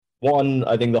one,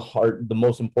 I think the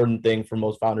most important thing for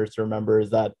most founders to remember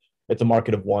is that it's a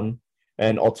market of one.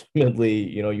 And ultimately,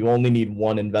 you only need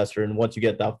one investor. And once you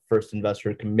get that first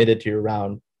investor committed to your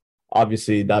round,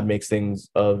 obviously that makes things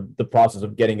of the process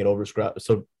of getting it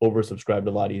oversubscribed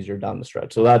a lot easier down the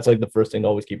stretch. So that's like the first thing to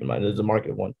always keep in mind is a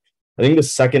market of one. I think the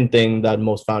second thing that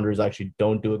most founders actually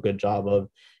don't do a good job of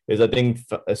is I think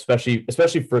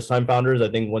especially first time founders, I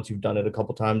think once you've done it a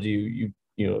couple times, you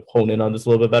hone in on this a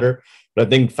little bit better. But I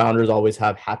think founders always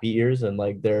have happy ears, and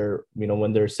like they're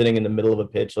when they're sitting in the middle of a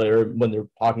pitch, like, or when they're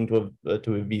talking to a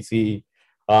VC,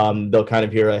 they'll kind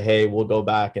of hear a hey, we'll go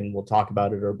back and we'll talk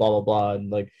about it or blah blah blah, and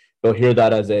like they'll hear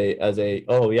that as a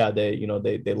oh yeah, they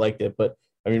liked it. But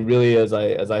I mean, really, as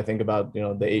I think about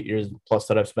the 8 years plus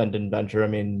that I've spent in venture, I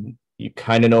mean, you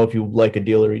kind of know if you like a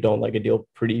deal or you don't like a deal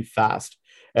pretty fast.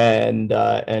 And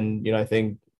I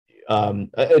think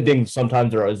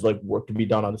sometimes there is like work to be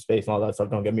done on the space and all that stuff.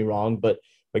 Don't get me wrong, but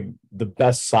like the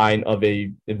best sign of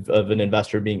an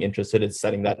investor being interested is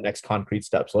setting that next concrete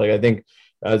step. So like I think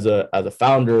as a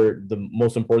founder, the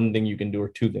most important thing you can do are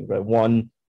two things, right? One,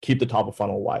 keep the top of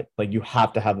funnel wide. Like you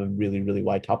have to have a really, really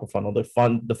wide top of funnel.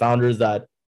 The founders that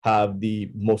have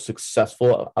the most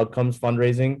successful outcomes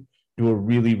fundraising do a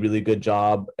really, really good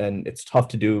job. And it's tough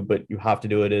to do, but you have to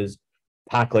do it is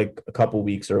pack like a couple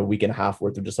weeks or a week and a half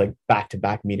worth of just like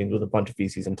back-to-back meetings with a bunch of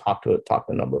VCs and talk to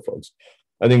a number of folks.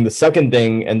 I think the second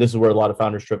thing, and this is where a lot of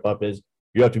founders trip up, is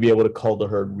you have to be able to cull the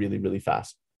herd really, really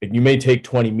fast. Like you may take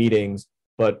 20 meetings,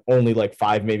 but only like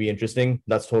 5 may be interesting.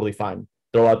 That's totally fine.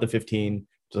 Throw out the 15.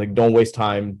 Just like don't waste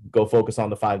time. Go focus on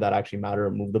the 5 that actually matter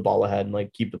and move the ball ahead and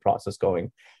like keep the process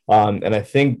going. And I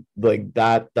think like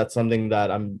that's something that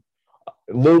I'm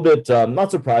a little bit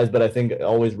not surprised, but I think it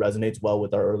always resonates well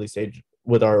with our early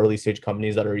stage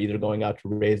companies that are either going out to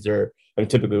raise their, and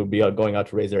typically would be going out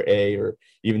to raise their A or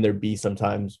even their B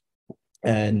sometimes.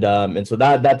 And so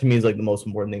that to me is like the most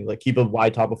important thing. Like keep a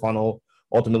wide top of funnel.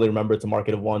 Ultimately, remember it's a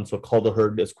market of one, so cull the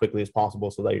herd as quickly as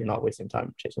possible so that you're not wasting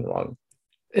time chasing the wrong.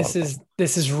 This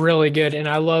is really good. And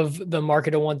I love the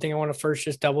market of one thing. I want to first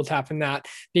just double tap in that,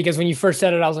 because when you first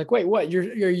said it, I was like, wait, what?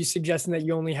 Are you suggesting that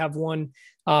you only have one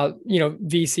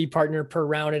VC partner per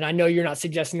round? And I know you're not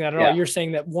suggesting that at all. You're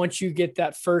saying that once you get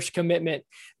that first commitment,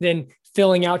 then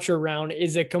filling out your round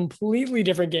is a completely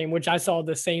different game, which I saw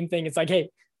the same thing. It's like,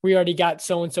 hey, we already got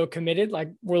so-and-so committed. Like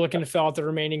we're looking to fill out the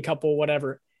remaining couple,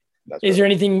 whatever. Is there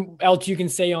anything else you can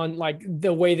say on like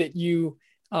the way that you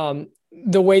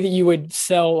would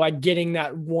sell, like getting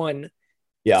that one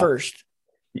first?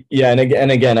 Yeah.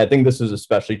 And again, I think this is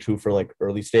especially true for like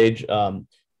early stage,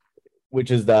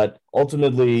 which is that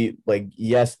ultimately, like,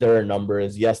 yes, there are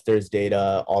numbers, yes, there's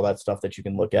data, all that stuff that you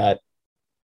can look at.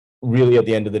 Really, at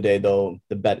the end of the day, though,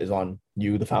 the bet is on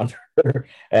you, the founder.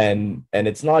 and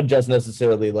it's not just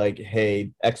necessarily like,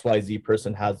 hey, XYZ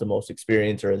person has the most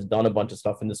experience or has done a bunch of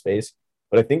stuff in the space.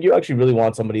 But I think you actually really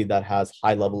want somebody that has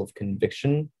high level of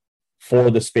conviction for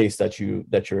the space that you're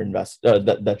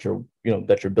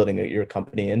building your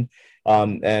company in.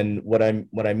 And what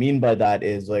I mean by that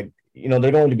is like, there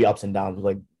are going to be ups and downs.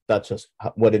 Like that's just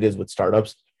what it is with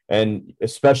startups. And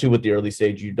especially with the early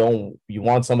stage, you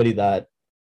want somebody that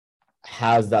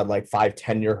has that like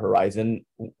 5-10 year horizon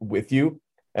with you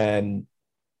and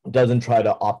doesn't try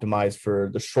to optimize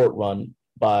for the short run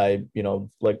by,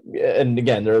 and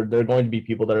again, there are going to be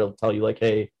people that will tell you like,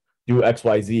 hey, do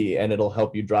XYZ and it'll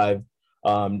help you drive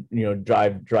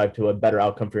to a better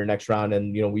outcome for your next round.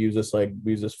 And, we use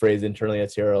this phrase internally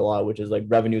at Sierra a lot, which is like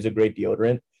revenue is a great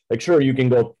deodorant. Like, sure, you can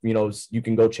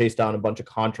go chase down a bunch of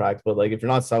contracts, but like, if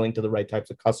you're not selling to the right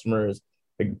types of customers,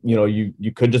 like,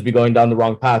 you could just be going down the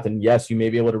wrong path. And yes, you may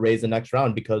be able to raise the next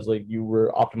round because like you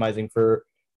were optimizing for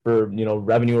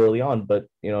revenue early on, but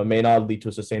it may not lead to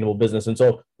a sustainable business. And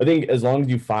so I think as long as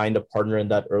you find a partner in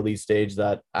that early stage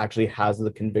that actually has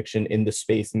the conviction in the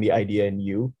space and the idea in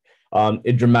you,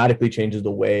 it dramatically changes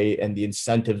the way and the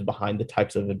incentives behind the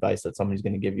types of advice that somebody's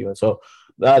going to give you. And so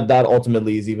that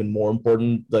ultimately is even more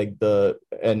important.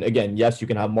 And again, yes, you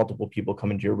can have multiple people come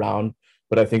into your round,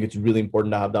 but I think it's really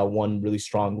important to have that one really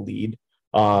strong lead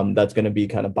that's going to be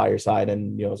kind of by your side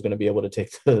and, is going to be able to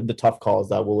take the tough calls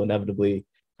that will inevitably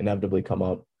come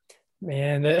up.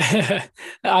 Man,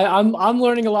 I'm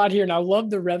learning a lot here, and I love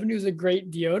the revenue is a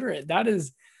great deodorant.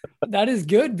 That is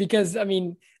good because I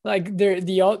mean, like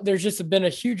there's just been a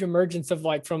huge emergence of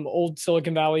like from old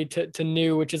Silicon Valley to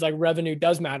new, which is like revenue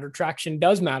does matter, traction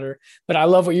does matter. But I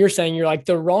love what you're saying. You're like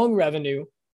the wrong revenue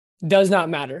does not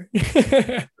matter.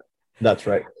 That's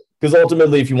right. Because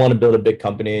ultimately, if you want to build a big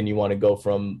company and you want to go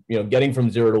from, getting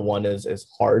from 0 to 1 is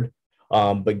hard.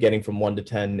 But getting from 1 to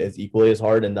 10 is equally as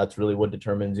hard. And that's really what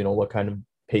determines, what kind of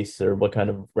pace or what kind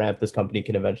of ramp this company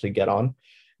can eventually get on.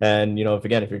 And,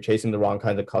 if you're chasing the wrong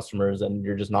kinds of customers and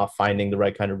you're just not finding the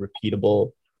right kind of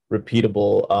repeatable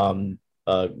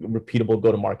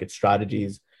go-to-market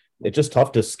strategies, it's just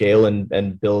tough to scale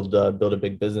and build a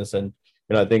big business. And,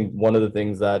 I think one of the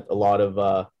things that a lot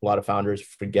of founders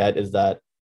forget is that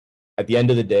at the end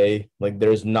of the day, like,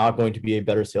 there's not going to be a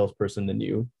better salesperson than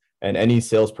you. And any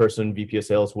salesperson, VP of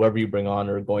sales, whoever you bring on,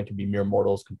 are going to be mere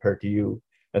mortals compared to you.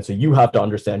 And so you have to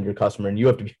understand your customer, and you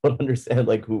have to be able to understand,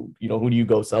 like, who do you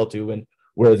go sell to, and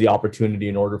where is the opportunity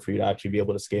in order for you to actually be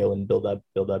able to scale and build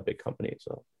that big company.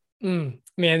 So,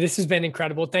 man, this has been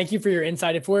incredible. Thank you for your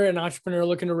insight. If we're an entrepreneur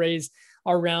looking to raise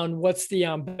our round, what's the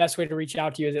best way to reach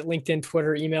out to you? Is it LinkedIn,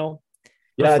 Twitter, email?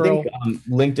 Yeah, referral? I think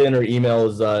LinkedIn or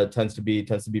email tends to be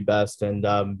best, and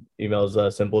email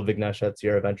is simple,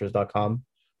 Vignesh@sierraventures.com,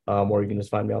 or you can just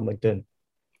find me on LinkedIn.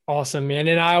 Awesome, man.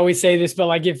 And I always say this, but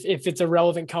like, if it's a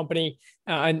relevant company,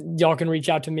 and y'all can reach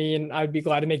out to me, and I'd be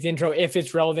glad to make the intro if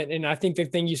it's relevant. And I think the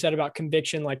thing you said about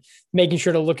conviction, like making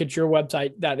sure to look at your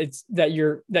website, that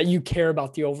you care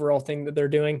about the overall thing that they're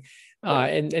doing,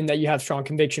 and that you have strong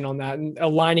conviction on that, and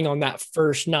aligning on that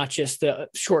first, not just the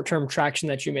short-term traction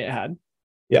that you may have had.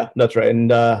 Yeah, that's right.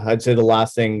 And I'd say the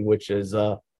last thing, which is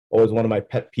always one of my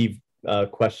pet peeve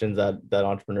questions that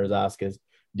entrepreneurs ask, is,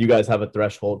 do you guys have a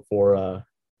threshold for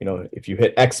if you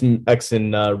hit X in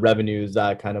revenues,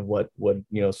 that kind of what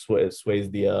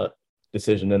sways the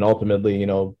decision. And ultimately,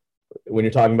 when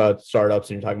you're talking about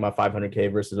startups and you're talking about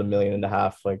 500K versus $1.5 million,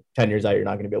 like 10 years out, you're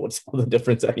not going to be able to sell the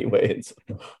difference anyway.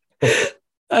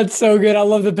 That's so good. I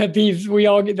love the pet peeves. We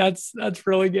all get that's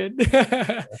really good.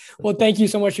 Well, thank you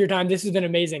so much for your time. This has been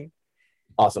amazing.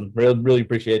 Awesome. Really, really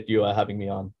appreciate you having me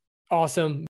on. Awesome.